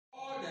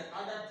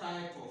other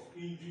type of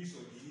injuries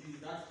or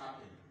diseases that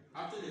happen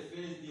after the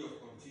first day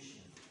of competition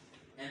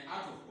and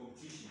out of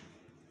competition,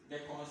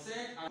 the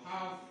concerned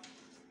have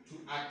to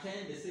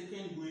attend the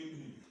second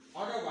weigh-in.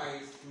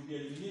 Otherwise, will be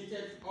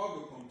eliminated all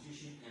the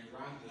competition and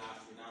rank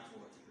last without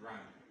what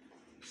rank.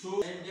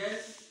 So, and then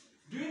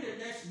during the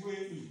next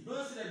weigh-in,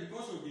 don't say that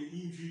because of the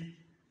injury,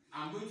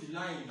 I'm going to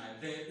lie in my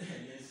bed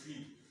and then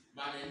sleep.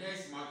 But the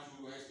next match,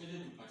 you were expected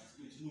to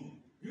participate. No.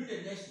 During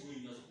the next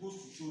weigh-in, you're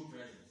supposed to show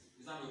presence.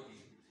 Is that okay?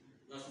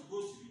 You're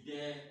supposed to be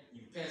there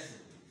in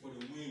person for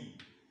the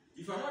weigh-in.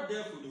 If you're not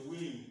there for the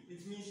weigh-in,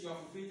 it means you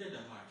have forfeited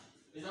the match.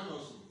 Is that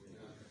also?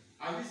 Yeah.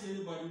 Have you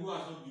seen anybody who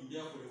has not been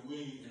there for the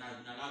weigh-in and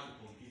has been allowed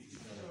to compete?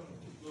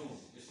 No,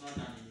 it's not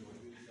done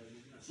anybody.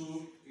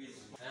 So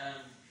it's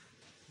very,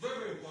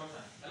 very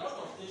important. A lot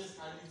of things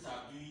athletes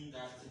are doing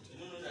that they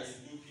don't know that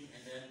it's doping,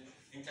 and then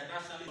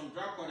internationally, some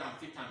drug called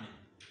amphetamine.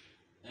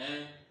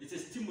 It's a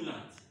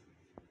stimulant.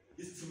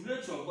 It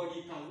stimulates your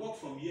body. You can walk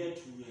from here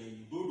to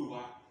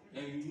Dodowa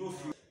and you know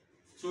feel.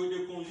 So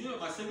they consume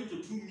about 7 to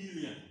 2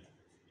 million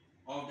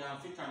of the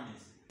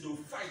amphetamines. So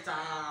fight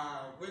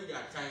when they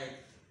are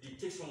tired, they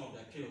take some of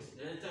the pills.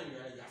 The other time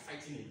they are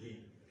fighting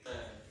again.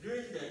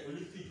 During the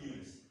Olympic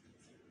Games,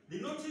 they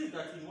noticed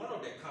that in one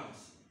of the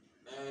camps,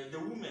 the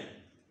women,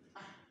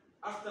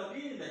 after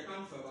being in the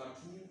camp for about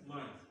 2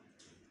 months,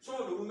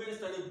 some of the women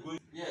started going,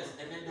 yes,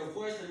 and then the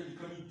voice started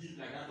becoming deep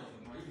like that of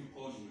a man. If you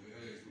call you,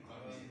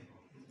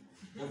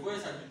 the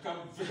voice had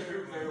become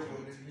very, very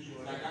deep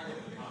like that of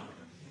a man.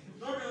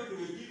 Not only they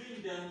were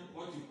giving them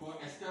what you call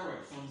a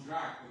steroid, some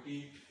drug,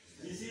 okay?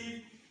 You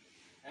see,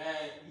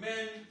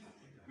 men,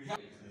 we have,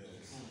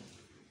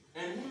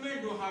 and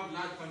women don't have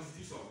large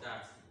quantities of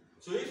that.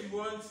 So if you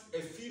want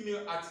a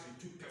female athlete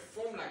to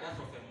perform like that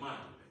of a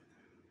man,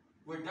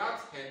 without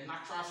her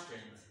natural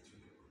strength,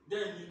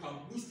 then you can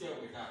boost her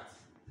with that.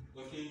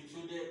 Okay,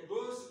 so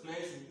those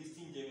players in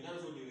Eastern Germany,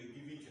 that's what they were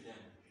giving to them.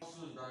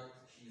 Also that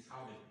she's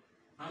having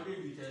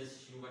 100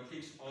 meters, she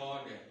overtakes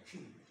all the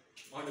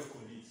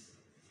colleagues.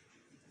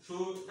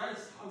 So that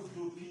is how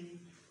doping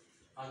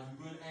has been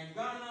going. And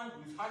Ghana,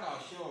 we've had our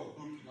share of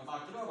doping.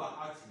 About 3 of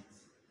our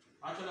athletes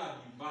actually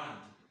have been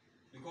banned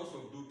because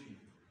of doping.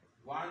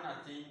 One,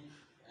 I think,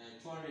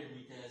 200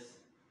 meters,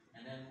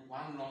 and then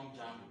one long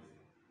jump.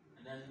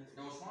 And then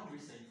there was one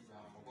recent,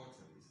 I forgot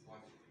it,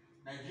 but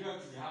Nigeria,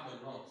 they have a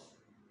lot.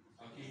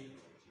 Okay,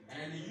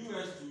 and the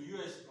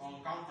US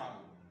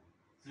uncountable,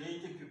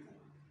 creative people.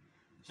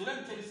 So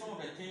let me tell you some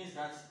of the things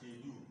that they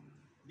do.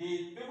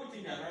 People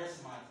think they're very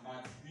smart,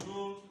 but you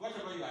know,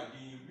 whatever you are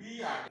doing,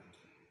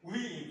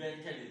 we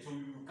invented it, so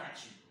we will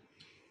catch you.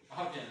 I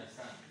hope you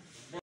understand.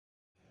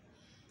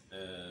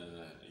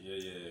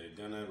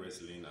 Ghana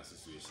Wrestling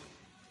Association.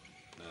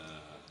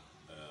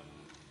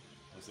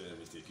 I said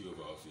I took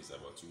over office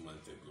about 2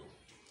 months ago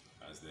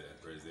as the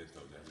president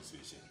of the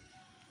association.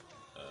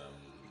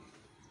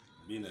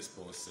 Being a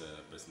sports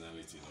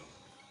personality, you know,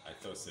 I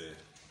thought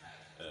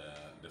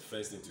the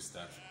first thing to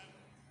start,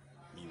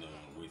 you know,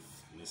 with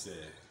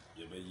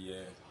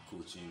your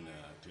coaching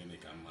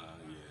clinic,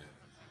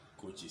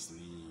 coaches,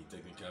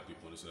 technical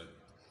people, so that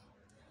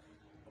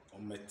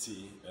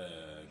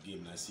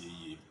game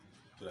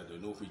so that they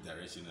know which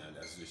direction the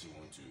association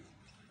want to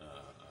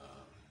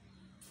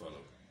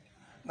follow.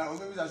 Now,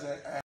 maybe that's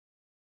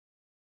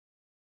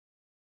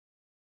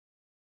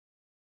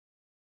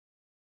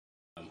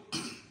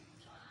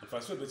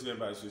first of all, the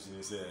member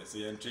association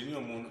say and training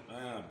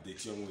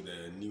update you with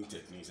the new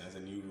techniques and the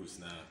new rules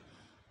now.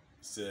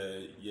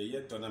 Say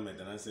tournament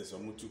and I say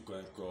some to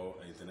call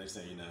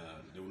international,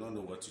 they will not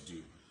know what to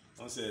do.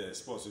 On say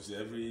sports, so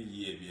every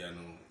year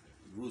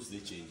rules they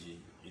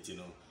changing. You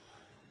know,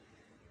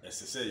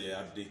 as I say,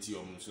 update you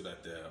so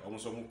that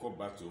almost come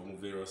back to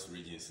various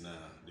regions now.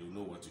 They will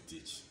know what to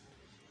teach.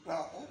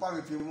 Now,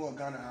 if you more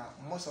Ghana,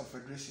 most of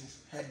federations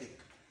headache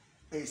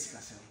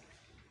is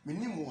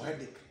minimum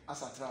headache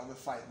as a travel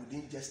fight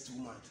within just 2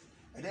 months.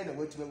 And then the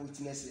way to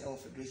witness our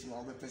federation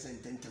or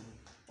present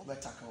or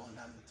tackle on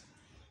that.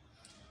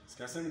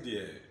 Skasem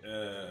there,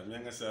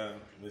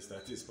 we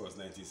started sports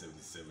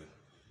 1977.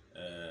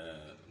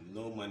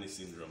 No money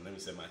syndrome. Let me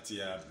say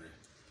Matia Abre.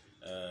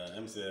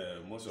 I'm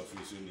say most of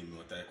you soon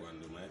know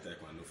taekwondo. My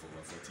taekwondo for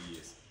over 40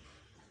 years.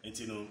 And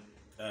you know,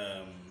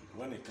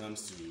 when it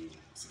comes to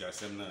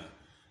Skasem now,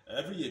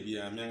 every year we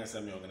organize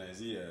an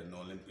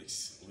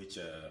Olympics, which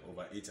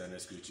over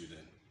 800 school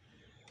children.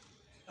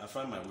 I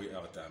find my way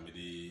out with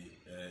the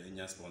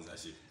Indian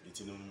sponsorship.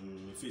 You know,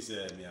 if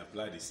me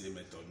apply the same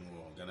method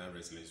no Ghana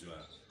wrestling so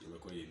you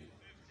work with.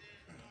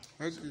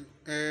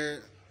 Okay.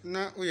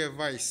 Now we have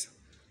vice.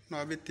 Now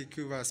I will take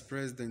you as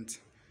president.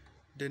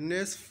 The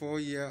next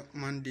 4-year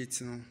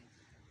mandate now.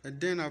 And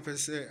then I will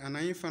say, and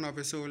I find I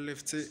will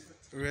left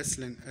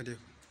wrestling.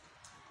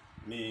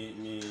 My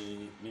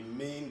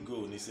main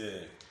goal is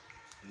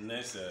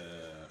next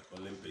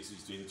Olympics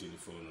is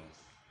 2024 now.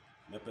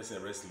 My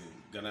person wrestling,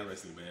 Ghana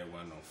wrestling by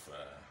one of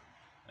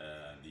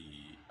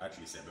the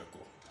athletes ever go.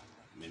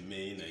 My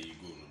main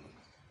goal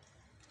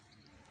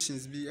no.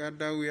 Be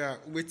other we are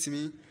with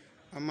me.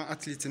 I'm an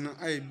athlete now.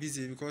 I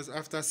busy because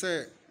after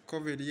say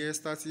COVID year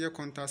start year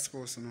contact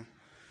sports no.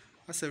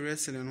 As a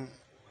wrestling no,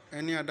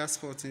 any other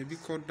sport be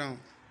cut down.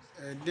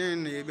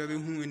 Then you be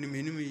who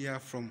in year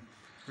from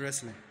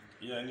wrestling.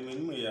 Yeah, in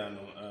the year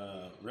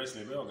no,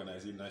 wrestling we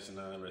organized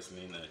National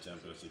Wrestling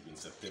Championship in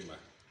September.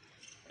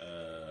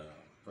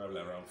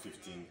 Probably around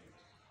 15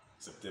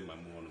 September,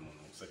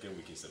 second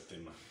week in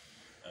September.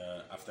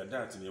 After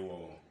that, you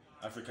know,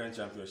 African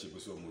Championship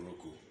was in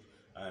Morocco,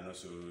 and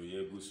also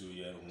Yebusu,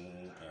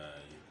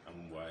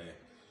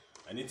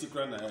 I need to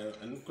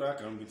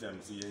crack and be time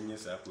to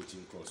yes,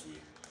 coaching course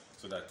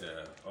so that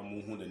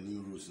who the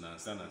new rules now,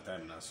 stand and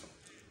time now. So,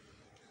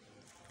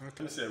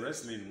 I say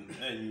wrestling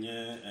and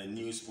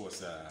new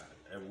sports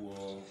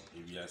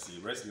if you see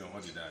wrestling on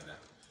holiday,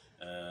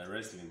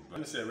 wrestling.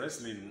 I say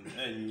wrestling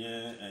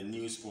and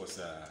new sports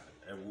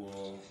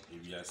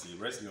if you see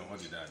wrestling on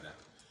holiday,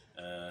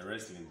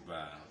 wrestling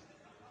bar.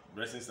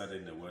 Wrestling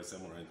started in the world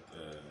somewhere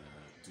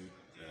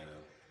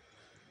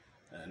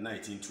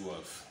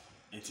 1912.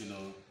 And you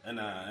know, and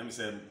I'm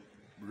saying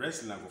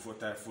wrestling and for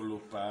time follow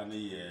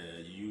pani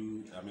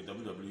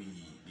WWE,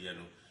 you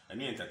know,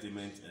 and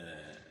entertainment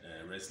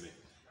wrestling.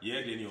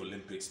 Yeah, then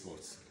Olympic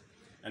sports,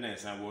 and then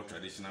some more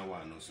traditional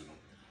one also.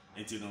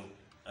 And you know,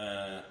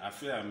 I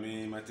feel I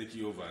might take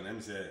you over, and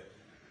I'm saying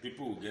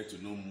people will get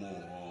to know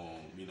more, or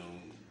you know,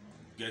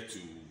 get to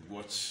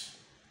watch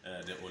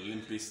the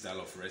Olympic style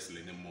of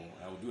wrestling more.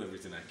 I will do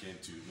everything I can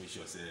to make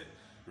sure say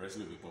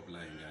wrestling will be popular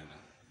in Ghana.